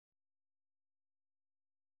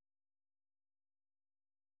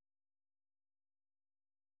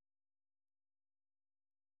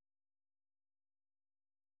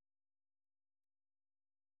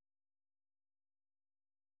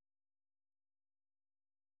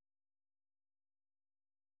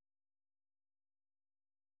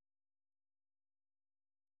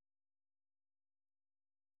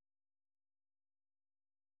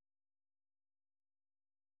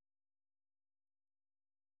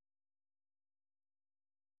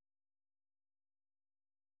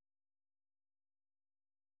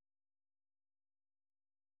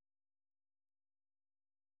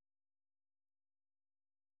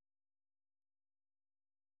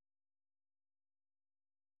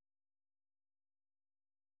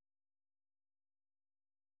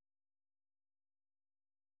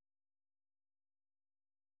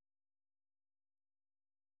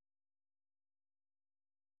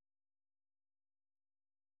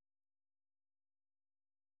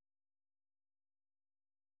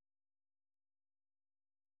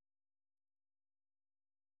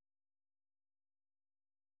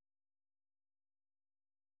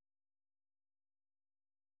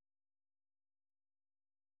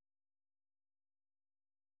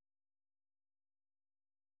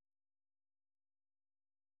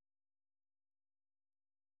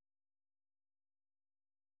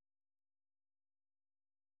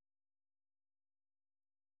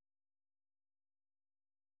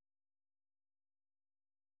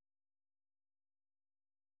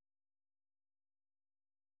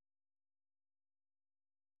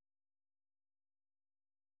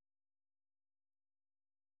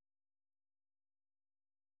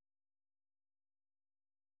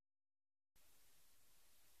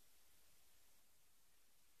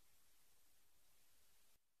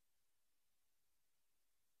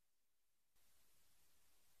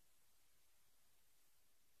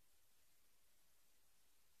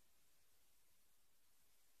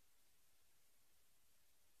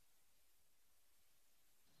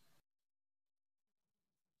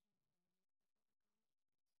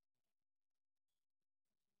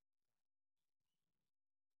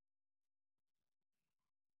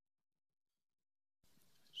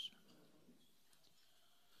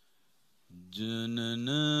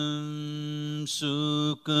Jananam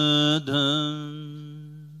Sukadham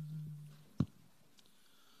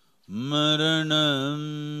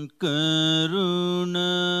Maranam Karunam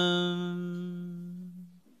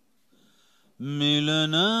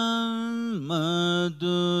Milanam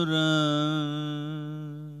Maduram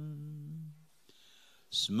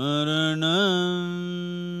Smaranam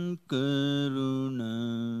Karunam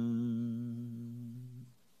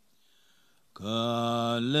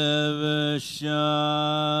Kalavashadiha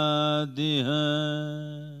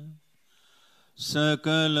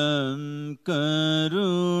Sakalam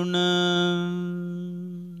Karunam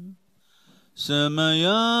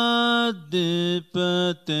Samayadipate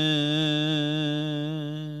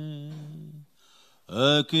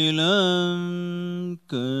Akilam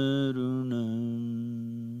Karunam.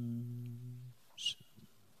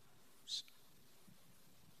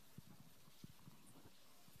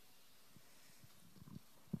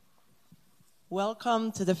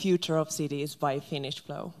 Welcome to the Future of Cities by Finnish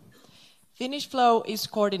Flow. Finnish Flow is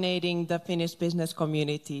coordinating the Finnish business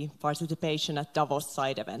community participation at Davos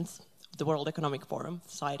side events, the World Economic Forum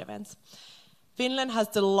side events. Finland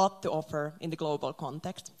has a lot to offer in the global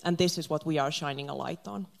context, and this is what we are shining a light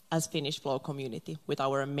on as Finnish Flow community with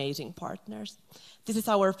our amazing partners. This is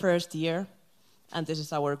our first year, and this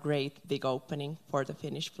is our great big opening for the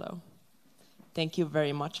Finnish Flow. Thank you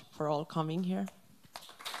very much for all coming here.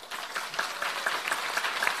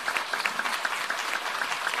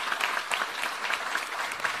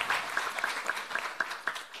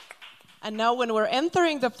 And now when we're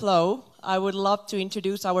entering the flow, I would love to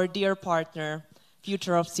introduce our dear partner,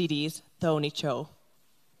 Future of Cities, Tony Cho.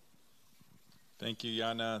 Thank you,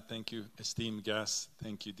 Jana. Thank you, esteemed guests.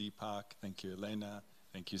 Thank you, Deepak. Thank you, Elena.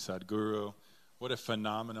 Thank you, Sadhguru. What a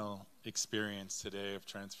phenomenal experience today of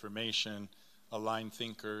transformation, aligned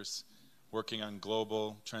thinkers, working on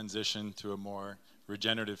global transition to a more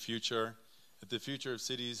regenerative future. At the Future of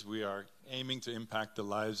Cities, we are aiming to impact the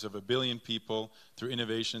lives of 1 billion people through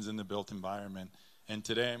innovations in the built environment. And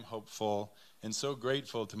today I'm hopeful and so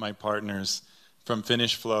grateful to my partners from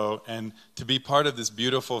Finnish Flow and to be part of this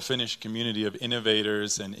beautiful Finnish community of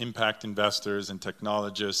innovators and impact investors and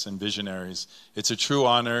technologists and visionaries. It's a true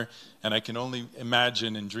honor, and I can only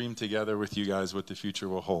imagine and dream together with you guys what the future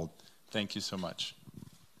will hold. Thank you so much.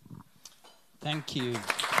 Thank you.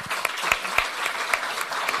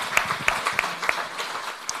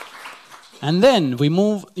 And then we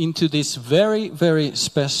move into this very, very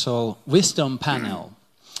special wisdom panel.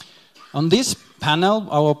 On this panel,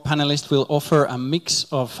 our panelists will offer a mix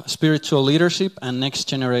of spiritual leadership and next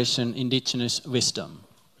generation indigenous wisdom.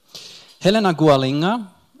 Helena Gualinga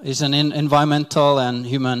is an environmental and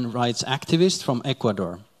human rights activist from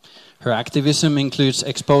Ecuador. Her activism includes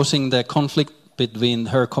exposing the conflict between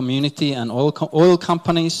her community and oil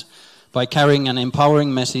companies by carrying an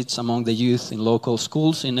empowering message among the youth in local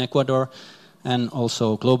schools in Ecuador and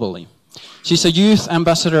also globally. She's a youth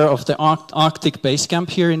ambassador of the Arctic Base Camp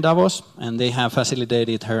here in Davos, and they have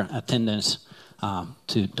facilitated her attendance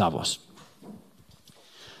to Davos.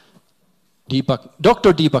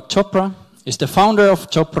 Dr. Deepak Chopra is the founder of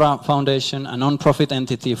Chopra Foundation, a non-profit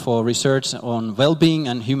entity for research on well-being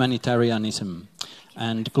and humanitarianism.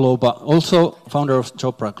 And also founder of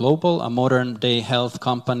Chopra Global, a modern-day health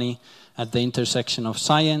company at the intersection of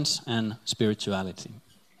science and spirituality.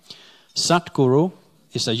 Sadhguru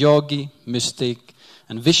is a yogi, mystic,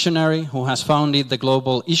 and visionary who has founded the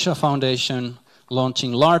global Isha Foundation,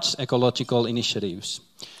 launching large ecological initiatives.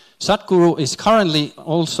 Sadhguru is currently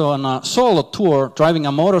also on a solo tour, driving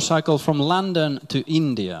a motorcycle from London to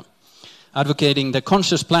India, advocating the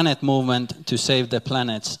Conscious Planet movement to save the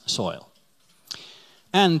planet's soil.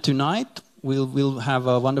 And tonight, we'll have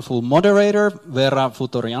a wonderful moderator, Vera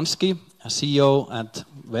Futoriansky, a CEO at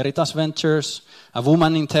Veritas Ventures, a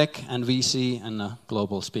woman in tech and VC, and a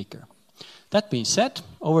global speaker. That being said,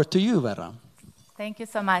 over to you, Vera. Thank you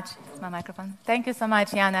so much. It's my microphone. Thank you so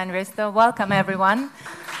much, Jana and Risto. Welcome, everyone.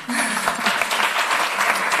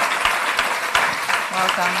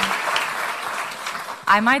 Welcome.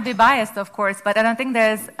 I might be biased, of course, but I don't think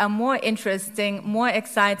there's a more interesting, more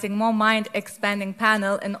exciting, more mind-expanding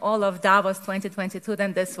panel in all of Davos 2022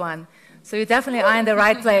 than this one. So you definitely are in the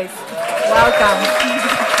right place. Welcome.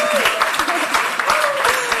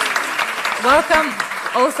 Welcome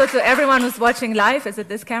also to everyone who's watching live. Is it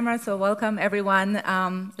this camera? So welcome, everyone.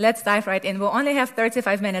 Let's dive right in. We'll only have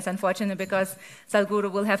 35 minutes, unfortunately, because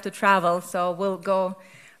Sadhguru will have to travel, so we'll go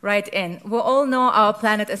right in. We all know our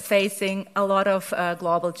planet is facing a lot of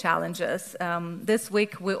global challenges. This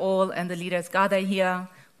week, we all and the leaders gather here,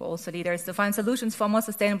 we're also leaders, to find solutions for a more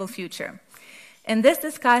sustainable future. In this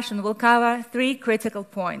discussion, we'll cover 3 critical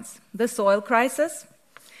points. The soil crisis.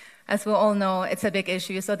 As we all know, it's a big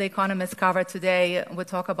issue, so the economists cover today. We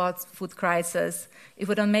talk about food crisis. If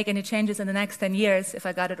we don't make any changes in the next 10 years, if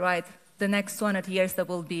I got it right, the next 200 years there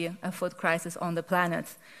will be a food crisis on the planet.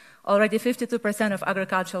 Already 52% of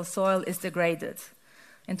agricultural soil is degraded.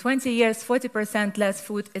 In 20 years, 40% less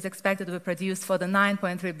food is expected to be produced for the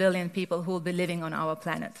 9.3 billion people who will be living on our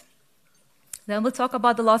planet. Then we'll talk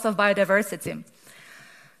about the loss of biodiversity.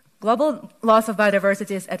 Global loss of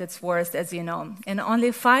biodiversity is at its worst, as you know. And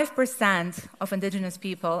only 5% of indigenous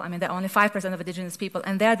people, there are only 5% of indigenous people,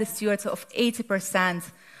 and they're the stewards of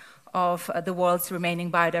 80% of the world's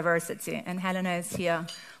remaining biodiversity. And Helena is here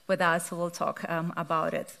with us, who will talk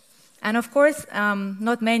about it. And of course,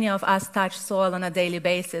 not many of us touch soil on a daily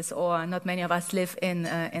basis, or not many of us live in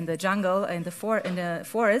the jungle, in the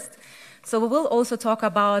forest. So we will also talk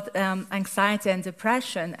about anxiety and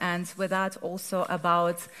depression, and with that also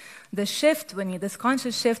about the shift we need, this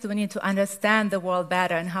conscious shift we need to understand the world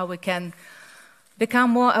better and how we can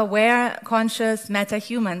become more aware, conscious,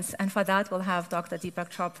 meta-humans. And for that, we'll have Dr.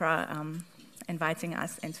 Deepak Chopra inviting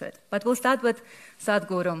us into it. But we'll start with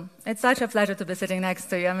Sadhguru. It's such a pleasure to be sitting next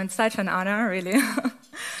to you. It's such an honor, really.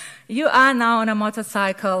 You are now on a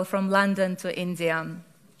motorcycle from London to India.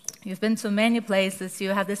 You've been to many places,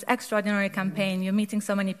 you have this extraordinary campaign, you're meeting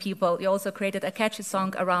so many people, you also created a catchy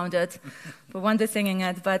song around it. We won't be singing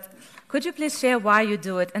it, but could you please share why you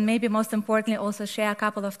do it, and maybe most importantly also share a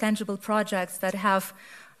couple of tangible projects that have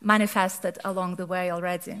manifested along the way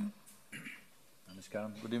already?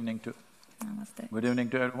 Namaskaram. Good evening to… Namaste. Good evening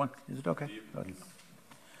to everyone. Is it okay?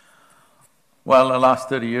 Well, the last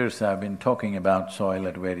 30 years I've been talking about soil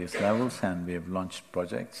at various levels, and we have launched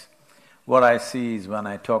projects. What I see is when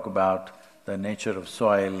I talk about the nature of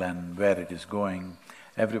soil and where it is going,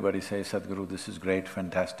 everybody says, Sadhguru, this is great,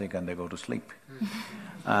 fantastic, and they go to sleep.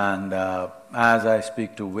 And as I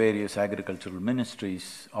speak to various agricultural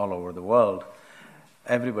ministries all over the world,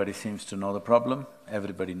 everybody seems to know the problem,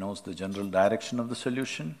 everybody knows the general direction of the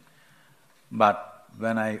solution. But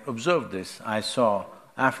when I observed this, I saw,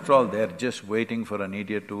 after all, they're just waiting for an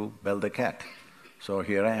idiot to bell the cat. So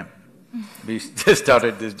here I am. We just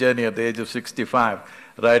started this journey at the age of 65.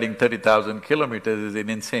 Riding 30,000 kilometers is an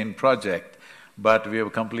insane project, but we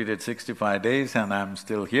have completed 65 days and I'm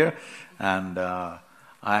still here, and I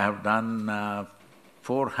have done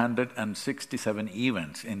 467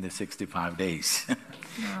 events in the 65 days.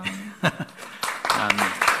 Wow. And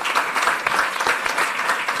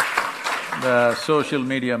the social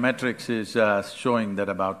media metrics is showing that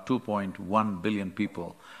about 2.1 billion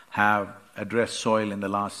people have addressed soil in the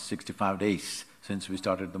last 65 days since we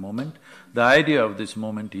started the movement. The idea of this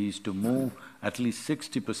movement is to move at least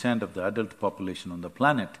 60% of the adult population on the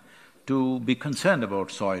planet to be concerned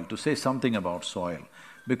about soil, to say something about soil.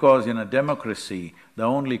 Because in a democracy, the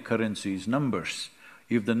only currency is numbers.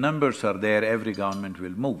 If the numbers are there, every government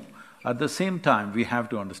will move. At the same time, we have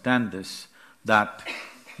to understand this, that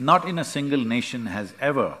not in a single nation has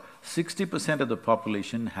ever 60% of the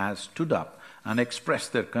population has stood up and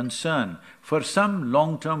expressed their concern for some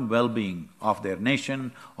long-term well-being of their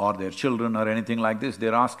nation or their children or anything like this.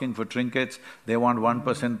 They're asking for trinkets, they want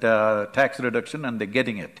 1% tax reduction and they're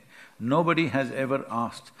getting it. Nobody has ever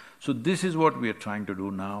asked. So this is what we are trying to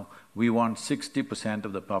do now. We want 60%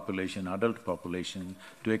 of the population, adult population,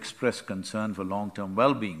 to express concern for long-term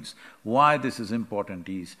well-beings. Why this is important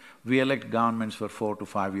is, we elect governments for 4 to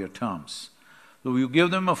 5 year terms. So you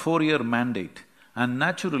give them a 4-year mandate, and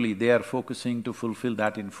naturally they are focusing to fulfill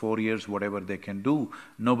that in 4 years, whatever they can do.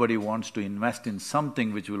 Nobody wants to invest in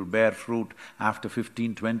something which will bear fruit after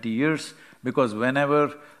 15, 20 years, because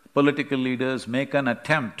whenever political leaders make an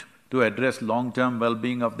attempt to address long-term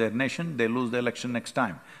well-being of their nation, they lose the election next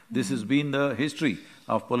time. This has been the history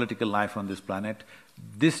of political life on this planet.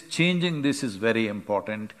 Changing this is very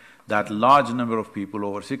important, that large number of people,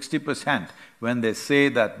 over 60%, when they say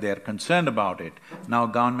that they're concerned about it, now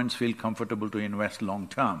governments feel comfortable to invest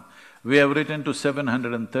long-term. We have written to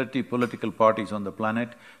 730 political parties on the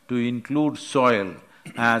planet to include soil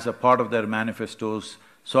as a part of their manifestos,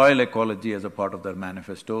 soil ecology as a part of their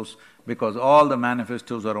manifestos, because all the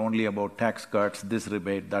manifestos are only about tax cuts, this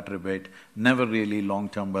rebate, that rebate, never really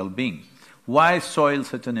long-term well-being. Why is soil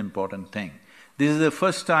such an important thing? This is the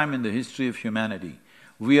first time in the history of humanity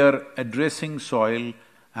we are addressing soil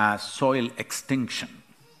as soil extinction.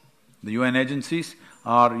 The UN agencies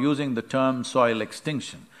are using the term soil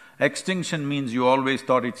extinction. Extinction means you always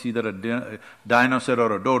thought it's either a dinosaur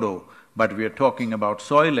or a dodo, but we are talking about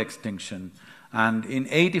soil extinction. And in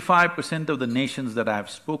 85% of the nations that I have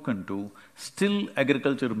spoken to, still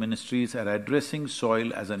agriculture ministries are addressing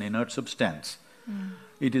soil as an inert substance.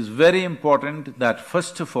 It is very important that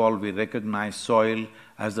first of all we recognize soil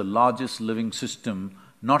as the largest living system,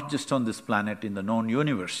 not just on this planet, in the known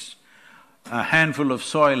universe. A handful of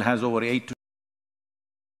soil has over 8 to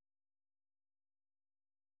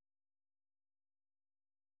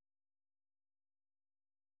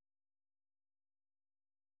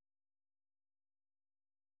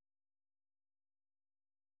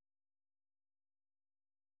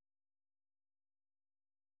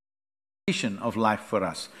of life for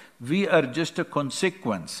us. We are just a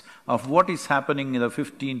consequence of what is happening in the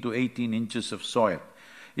 15 to 18 inches of soil.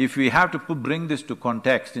 If we have to bring this to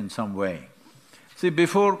context in some way, see,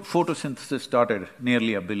 before photosynthesis started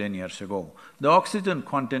nearly 1 billion years ago, the oxygen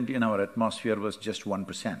content in our atmosphere was just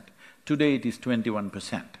 1%. Today it is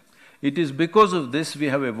 21%. It is because of this we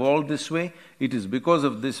have evolved this way, it is because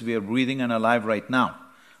of this we are breathing and alive right now.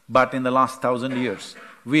 But in the last 1,000 years,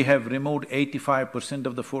 we have removed 85%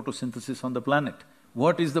 of the photosynthesis on the planet.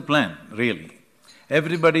 What is the plan, really?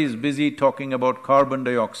 Everybody is busy talking about carbon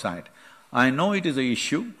dioxide. I know it is an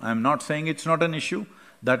issue, I'm not saying it's not an issue,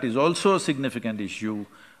 that is also a significant issue,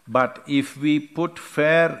 but if we put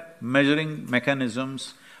fair measuring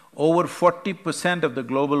mechanisms, over 40% of the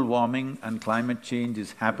global warming and climate change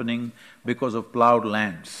is happening because of plowed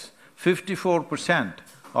lands. 54%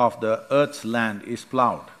 of the Earth's land is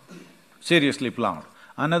plowed, seriously plowed.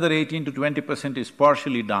 Another 18 to 20% is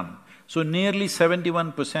partially done. So nearly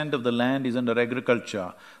 71% of the land is under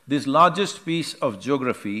agriculture. This largest piece of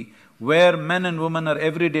geography, where men and women are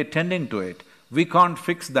every day tending to it, we can't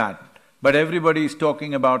fix that. But everybody is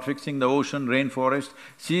talking about fixing the ocean, rainforest,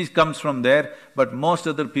 sea comes from there, but most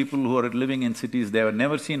other people who are living in cities, they have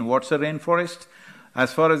never seen what's a rainforest.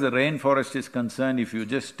 As far as the rainforest is concerned, if you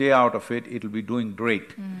just stay out of it, it'll be doing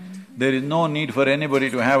great. There is no need for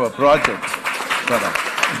anybody to have a project for that.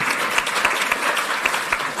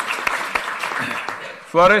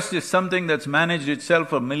 Forest is something that's managed itself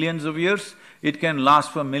for millions of years, it can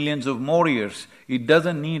last for millions of more years. It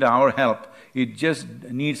doesn't need our help, it just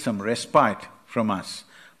needs some respite from us.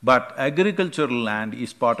 But agricultural land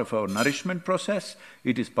is part of our nourishment process,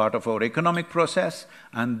 it is part of our economic process,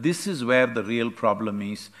 and this is where the real problem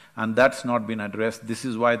is, and that's not been addressed. This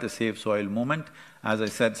is why the Save Soil movement, as I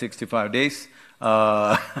said, 65 days we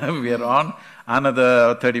are on,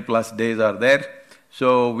 another 30+ days are there.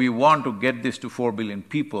 So we want to get this to 4 billion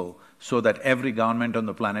people so that every government on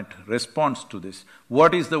the planet responds to this.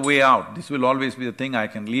 What is the way out? This will always be the thing, I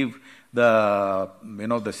can leave the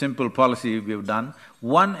simple policy we've done.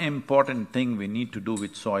 One important thing we need to do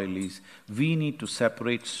with soil is, we need to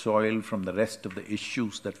separate soil from the rest of the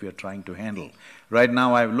issues that we are trying to handle. Right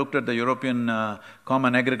now I've looked at the European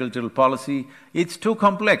Common Agricultural Policy, it's too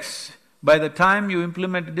complex. By the time you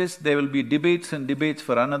implement this, there will be debates and debates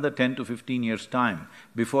for another 10 to 15 years' time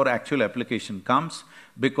before actual application comes,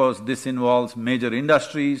 because this involves major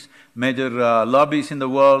industries, major lobbies in the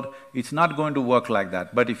world. It's not going to work like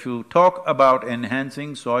that. But if you talk about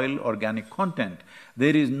enhancing soil organic content,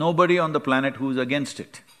 there is nobody on the planet who's against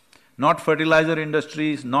it. Not fertilizer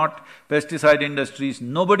industries, not pesticide industries,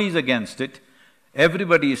 nobody is against it.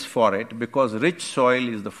 Everybody is for it, because rich soil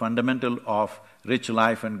is the fundamental of rich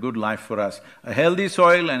life and good life for us. A healthy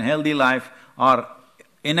soil and healthy life are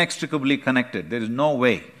inextricably connected, there is no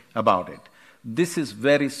way about it. This is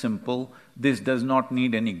very simple, this does not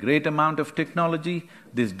need any great amount of technology,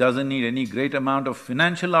 this doesn't need any great amount of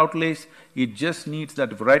financial outlays, it just needs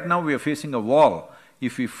that. Right now we are facing a wall.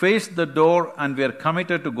 If we face the door and we are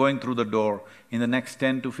committed to going through the door, in the next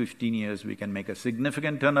 10 to 15 years we can make a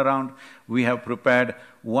significant turnaround. We have prepared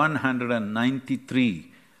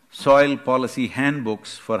 193 soil policy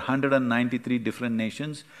handbooks for 193 different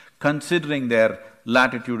nations, considering their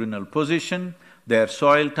latitudinal position, their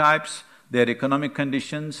soil types, their economic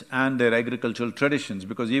conditions and their agricultural traditions,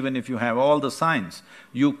 because even if you have all the science,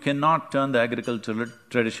 you cannot turn the agricultural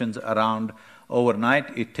traditions around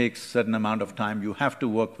overnight, it takes a certain amount of time, you have to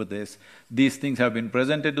work with this. These things have been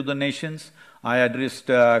presented to the nations. I addressed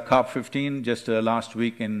COP15 just last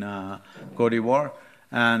week in Cote d'Ivoire,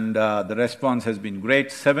 and the response has been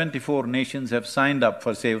great. 74 nations have signed up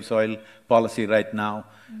for Save Soil policy right now,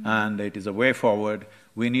 and it is a way forward.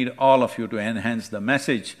 We need all of you to enhance the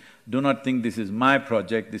message. Do not think this is my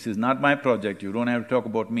project, this is not my project, you don't have to talk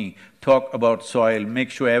about me. Talk about soil,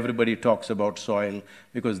 make sure everybody talks about soil,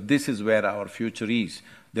 because this is where our future is.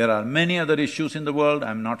 There are many other issues in the world,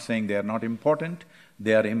 I'm not saying they are not important,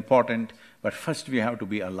 they are important, but first we have to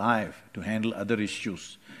be alive to handle other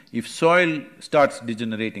issues. If soil starts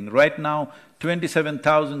degenerating, right now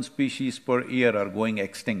 27,000 species per year are going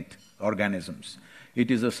extinct, organisms.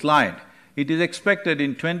 It is a slide. It is expected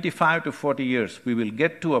in 25 to 40 years, we will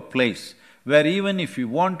get to a place where even if we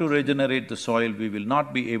want to regenerate the soil, we will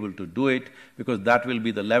not be able to do it because that will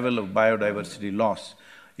be the level of biodiversity loss.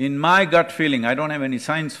 In my gut feeling, I don't have any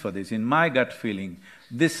science for this, in my gut feeling,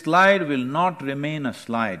 this slide will not remain a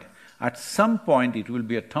slide. At some point it will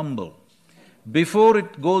be a tumble. Before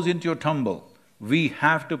it goes into a tumble, we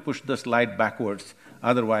have to push the slide backwards,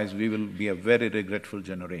 otherwise we will be a very regretful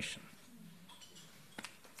generation.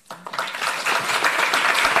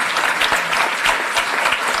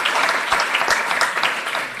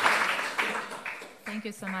 Thank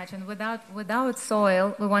you so much. And without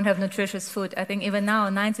soil, we won't have nutritious food. I think even now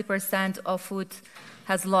 90% of food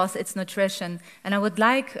has lost its nutrition. And I would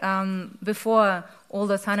like, before all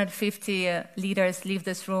those 150 leaders leave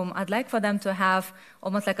this room, I'd like for them to have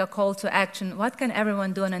almost like a call to action. What can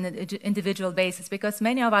everyone do on an individual basis? Because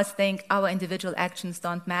many of us think our individual actions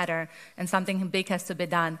don't matter and something big has to be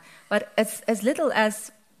done. But as little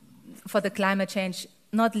as for the climate change,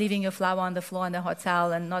 not leaving your flower on the floor in the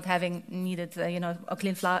hotel and not having needed, a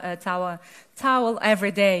clean towel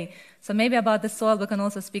every day. So maybe about the soil we can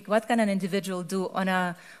also speak. What can an individual do on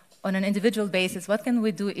an individual basis? What can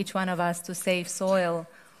we do, each one of us, to save soil?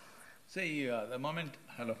 See,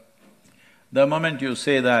 the moment you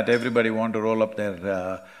say that everybody want to roll up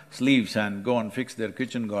their sleeves and go and fix their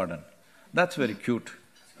kitchen garden, that's very cute,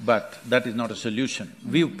 but that is not a solution.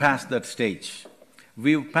 We've passed that stage.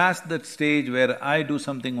 We've passed that stage where I do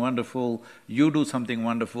something wonderful, you do something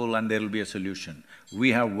wonderful, and there will be a solution.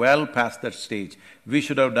 We have well passed that stage. We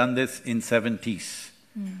should have done this in 70s.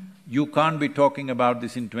 You can't be talking about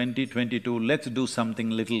this in 2022, let's do something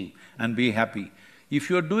little and be happy. If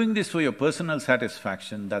you're doing this for your personal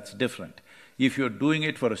satisfaction, that's different. If you're doing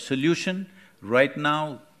it for a solution, right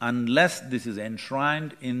now, unless this is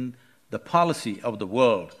enshrined in the policy of the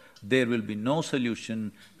world, there will be no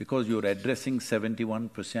solution because you're addressing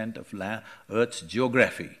 71% of Earth's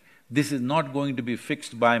geography. This is not going to be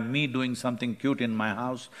fixed by me doing something cute in my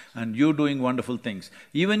house and you doing wonderful things.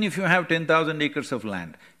 Even if you have 10,000 acres of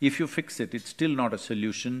land, if you fix it, it's still not a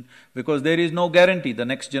solution because there is no guarantee the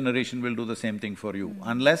next generation will do the same thing for you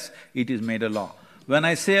unless it is made a law. When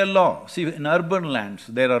I say a law, see, in urban lands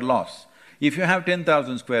there are laws. If you have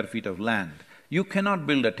 10,000 square feet of land, you cannot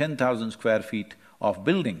build a 10,000 square feet of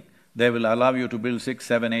building. They will allow you to build 6,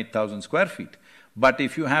 7, 8,000 square feet. But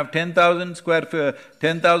if you have 10,000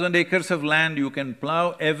 acres of land, you can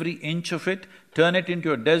plow every inch of it, turn it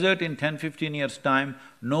into a desert in 10, 15 years' time,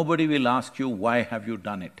 nobody will ask you, why have you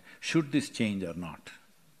done it? Should this change or not?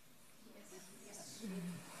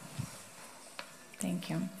 Thank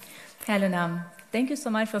you. Helena, thank you so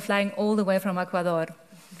much for flying all the way from Ecuador.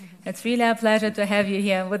 It's really a pleasure to have you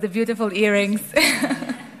here with the beautiful earrings.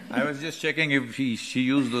 I was just checking if she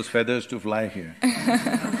used those feathers to fly here.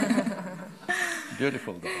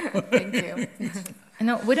 Beautiful though. Thank you.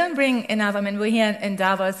 No, we don't bring enough. I mean, we're here in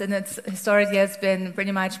Davos, and it's historically has been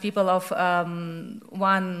pretty much people of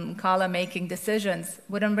one color making decisions.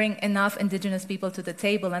 We don't bring enough indigenous people to the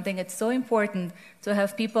table. I think it's so important to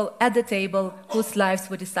have people at the table whose lives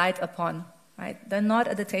we decide upon. Right? They're not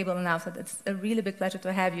at the table enough, so it's a really big pleasure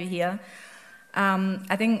to have you here.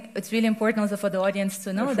 I think it's really important also for the audience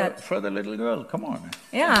to know that… For the little girl, come on.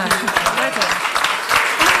 Yeah, exactly.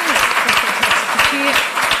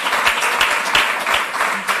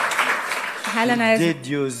 Helena did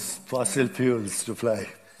use fossil fuels to fly.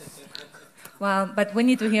 Well, but we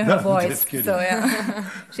need to hear her voice. Just kidding. So yeah,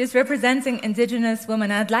 she's representing indigenous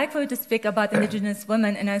women. I'd like for you to speak about indigenous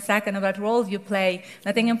women in a second, about the role you play.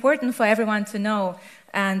 I think important for everyone to know,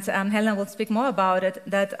 and Helena will speak more about it,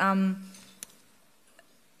 that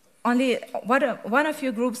only one of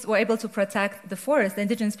few groups were able to protect the forest. The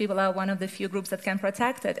indigenous people are one of the few groups that can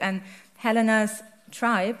protect it. And Helena's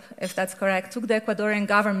tribe, if that's correct, took the Ecuadorian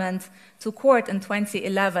government to court in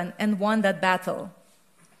 2011 and won that battle.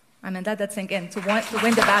 I mean, that sink in, to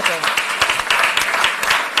win the battle.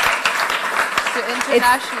 To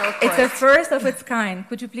international court. It's a first of its kind.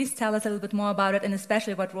 Could you please tell us a little bit more about it, and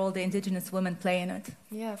especially what role the indigenous women play in it?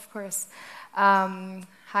 Yeah, of course.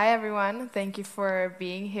 Hi, everyone. Thank you for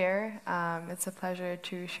being here. It's a pleasure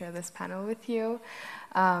to share this panel with you.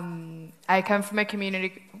 I come from a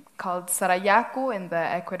community called Sarayaku in the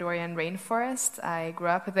Ecuadorian rainforest. I grew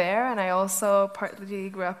up there, and I also partly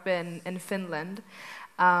grew up in Finland.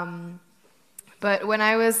 But when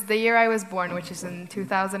the year I was born, which is in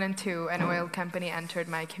 2002, an oil company entered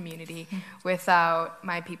my community without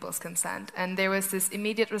my people's consent. And there was this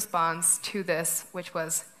immediate response to this, which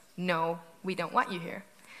was, no, we don't want you here.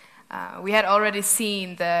 We had already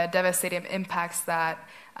seen the devastating impacts that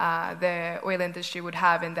the oil industry would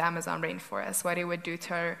have in the Amazon rainforest, what it would do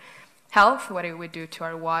to our health, what it would do to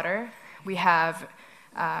our water. We have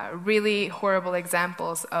really horrible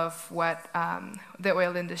examples of what the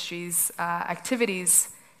oil industry's activities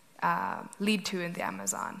lead to in the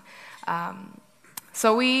Amazon.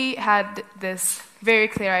 So we had this very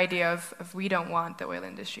clear idea of we don't want the oil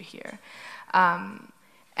industry here.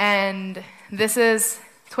 And this is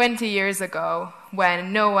 20 years ago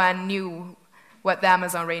when no one knew what the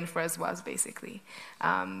Amazon rainforest was, basically.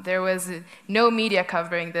 There was no media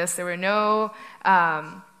covering this. There were no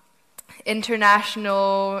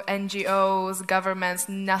international NGOs, governments,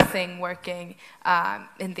 nothing working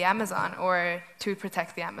in the Amazon or to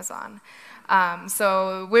protect the Amazon.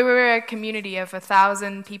 So we were a community of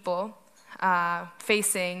 1,000 people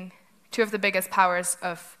facing two of the biggest powers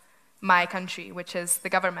of my country, which is the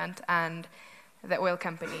government and the oil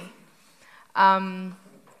company.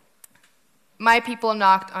 My people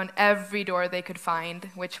knocked on every door they could find,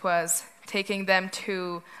 which was taking them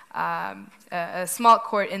to a small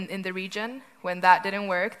court in the region. When that didn't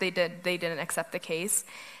work, they didn't accept the case.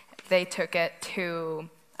 They took it to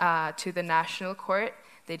the national court.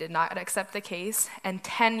 They did not accept the case. And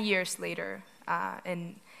 10 years later,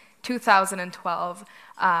 in 2012,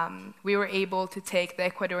 we were able to take the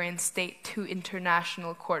Ecuadorian state to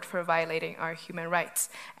international court for violating our human rights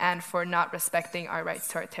and for not respecting our rights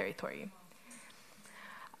to our territory.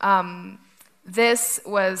 This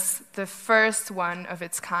was the first one of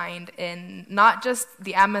its kind in not just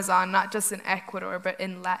the Amazon, not just in Ecuador, but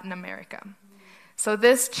in Latin America. So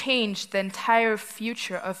this changed the entire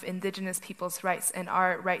future of indigenous people's rights and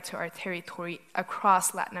our right to our territory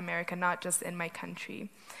across Latin America, not just in my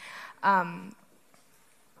country. So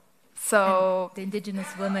and the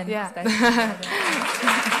indigenous women. Yeah.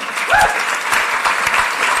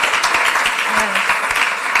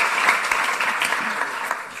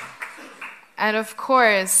 And of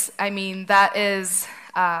course, I mean, that is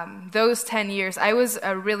those 10 years. I was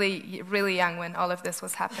really, really young when all of this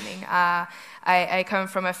was happening. I come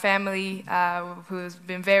from a family who's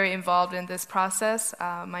been very involved in this process.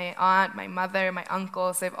 My aunt, my mother, my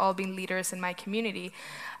uncles, they've all been leaders in my community.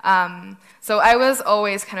 So I was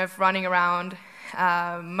always kind of running around.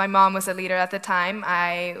 My mom was a leader at the time.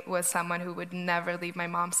 I was someone who would never leave my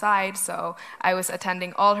mom's side, so I was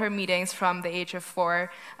attending all her meetings from the age of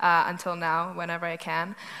 4 until now, whenever I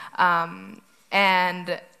can.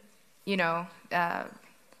 And, you know,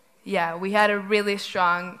 yeah, we had a really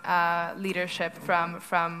strong leadership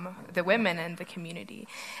from the women in the community.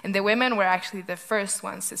 And the women were actually the first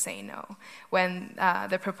ones to say no when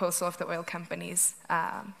the proposal of the oil companies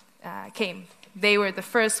came. They were the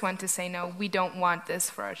first one to say, no, we don't want this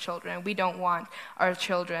for our children. We don't want our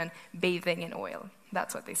children bathing in oil.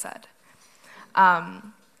 That's what they said.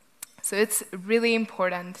 So it's really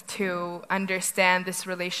important to understand this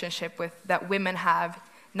relationship that women have,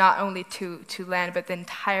 not only to land, but the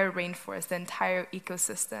entire rainforest, the entire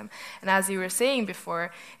ecosystem. And as you were saying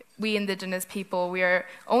before, we indigenous people, we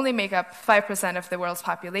only make up 5% of the world's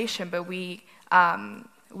population, but we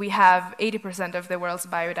have 80% of the world's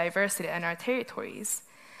biodiversity in our territories.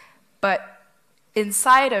 But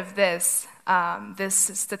inside of this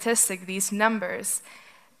statistic, these numbers,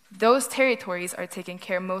 those territories are taken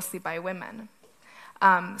care mostly by women.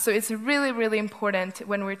 So it's really, really important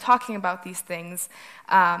when we're talking about these things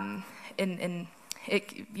in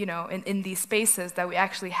these spaces that we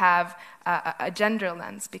actually have a gender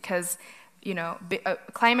lens, because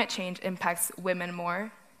climate change impacts women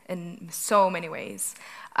more in so many ways.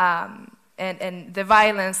 And the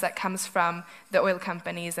violence that comes from the oil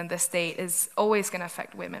companies and the state is always going to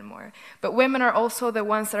affect women more. But women are also the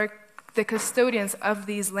ones that are the custodians of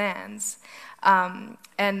these lands.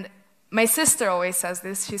 And my sister always says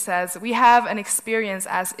this. She says, we have an experience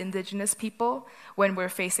as indigenous people when we're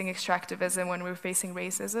facing extractivism, when we're facing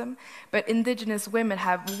racism, but indigenous women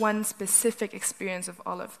have one specific experience of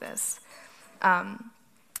all of this.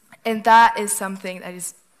 And that is something that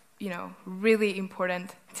is really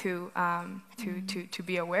important to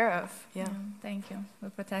be aware of. Yeah. Thank you. We're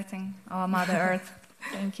protecting our Mother Earth.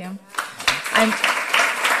 Thank you.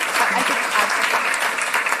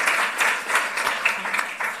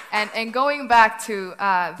 And going back to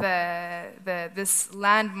this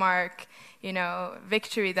landmark,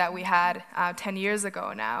 victory that we had 10 years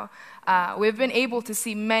ago now, we've been able to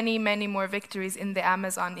see many, many more victories in the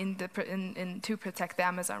Amazon to protect the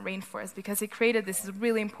Amazon rainforest, because it created this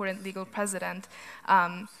really important legal precedent.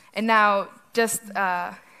 And now, just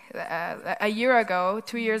a year ago,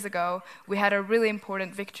 2 years ago, we had a really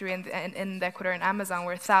important victory in the Ecuadorian Amazon,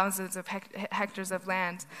 where thousands of hectares of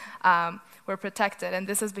land were protected. And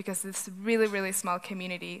this is because this really, really small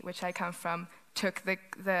community, which I come from, took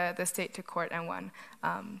the state to court and won.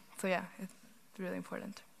 So yeah, it's really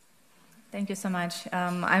important. Thank you so much.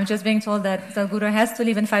 I'm just being told that Sadhguru has to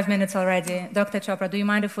leave in 5 minutes already. Dr. Chopra, do you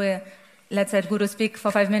mind if we let Sadhguru speak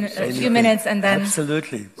for 5 minutes, a few minutes, and then…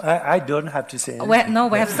 Absolutely. I don't have to say anything. No,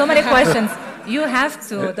 we have so many questions. You have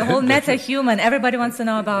to. The whole meta-human, everybody wants to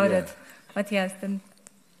know about it. But yes, then…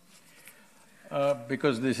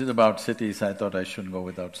 Because this is about cities, I thought I shouldn't go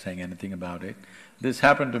without saying anything about it. This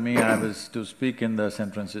happened to me. I was to speak in the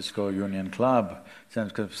San Francisco Union Club,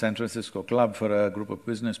 San Francisco Club for a group of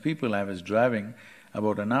business people. I was driving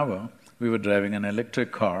about an hour. We were driving an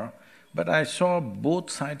electric car, but I saw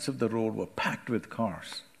both sides of the road were packed with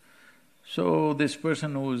cars. So this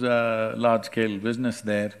person who's a large-scale business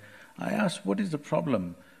there, I asked, what is the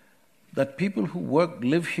problem? That people who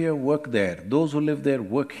live here, work there. Those who live there,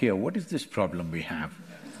 work here. What is this problem we have?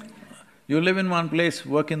 You live in one place,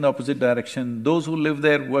 work in the opposite direction. Those who live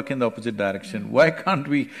there, work in the opposite direction. Why can't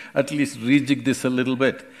we at least rejig this a little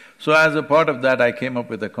bit? So as a part of that, I came up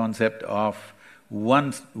with the concept of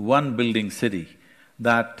one building city.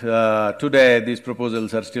 That today these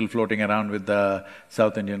proposals are still floating around with the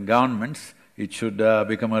South Indian governments. It should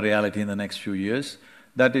become a reality in the next few years.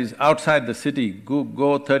 That is outside the city,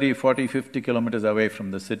 go 30, 40, 50 kilometers away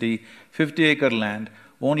from the city, 50-acre land,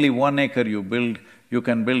 only 1 acre you build, you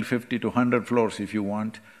can build 50 to 100 floors if you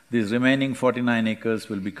want. These remaining 49 acres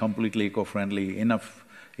will be completely eco-friendly, enough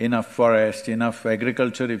forest, enough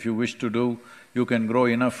agriculture if you wish to do. You can grow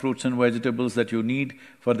enough fruits and vegetables that you need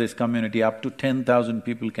for this community. Up to 10,000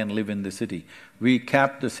 people can live in the city. We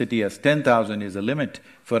capped the city as 10,000 is a limit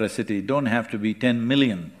for a city, don't have to be 10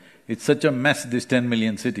 million. It's such a mess, these 10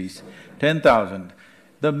 million cities. 10,000.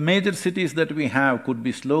 The major cities that we have could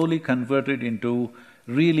be slowly converted into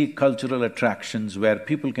really cultural attractions where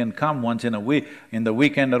people can come once in a week, in the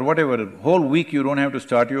weekend or whatever. Whole week you don't have to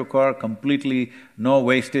start your car, completely no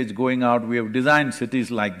wastage going out. We have designed cities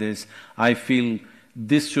like this. I feel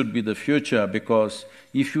this should be the future because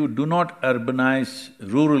if you do not urbanize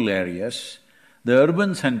rural areas, the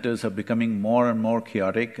urban centers are becoming more and more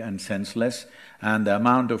chaotic and senseless, and the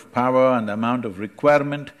amount of power and the amount of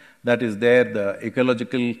requirement that is there, the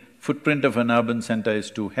ecological footprint of an urban center is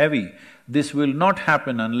too heavy. This will not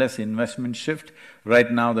happen unless investment shift.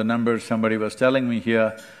 Right now the numbers, somebody was telling me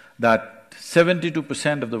here that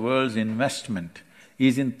 72% of the world's investment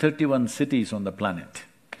is in 31 cities on the planet.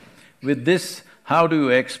 With this, how do you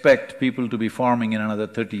expect people to be farming in another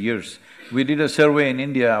 30 years? We did a survey in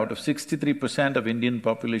India, out of 63% of Indian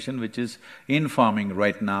population which is in farming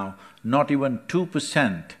right now, not even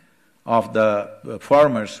 2% of the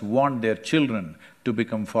farmers want their children to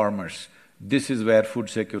become farmers. This is where food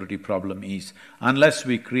security problem is. Unless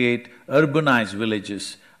we create urbanized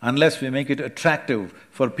villages, unless we make it attractive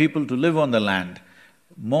for people to live on the land,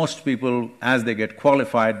 most people, as they get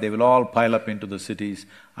qualified, they will all pile up into the cities.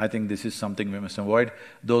 I think this is something we must avoid.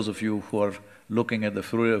 Those of you who are looking at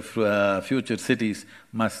the future cities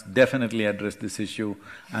must definitely address this issue.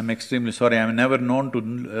 I'm extremely sorry, I'm never known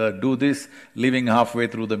to do this, leaving halfway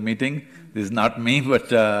through the meeting. This is not me,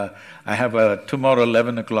 but I have tomorrow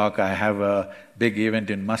 11 o'clock, I have a big event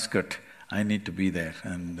in Muscat. I need to be there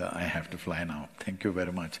and I have to fly now. Thank you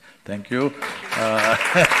very much. Thank you.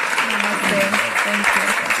 Namaste. Thank you.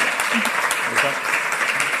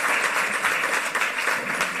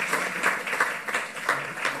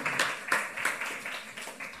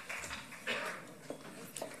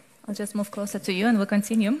 I'll just move closer to you and we'll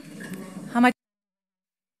continue.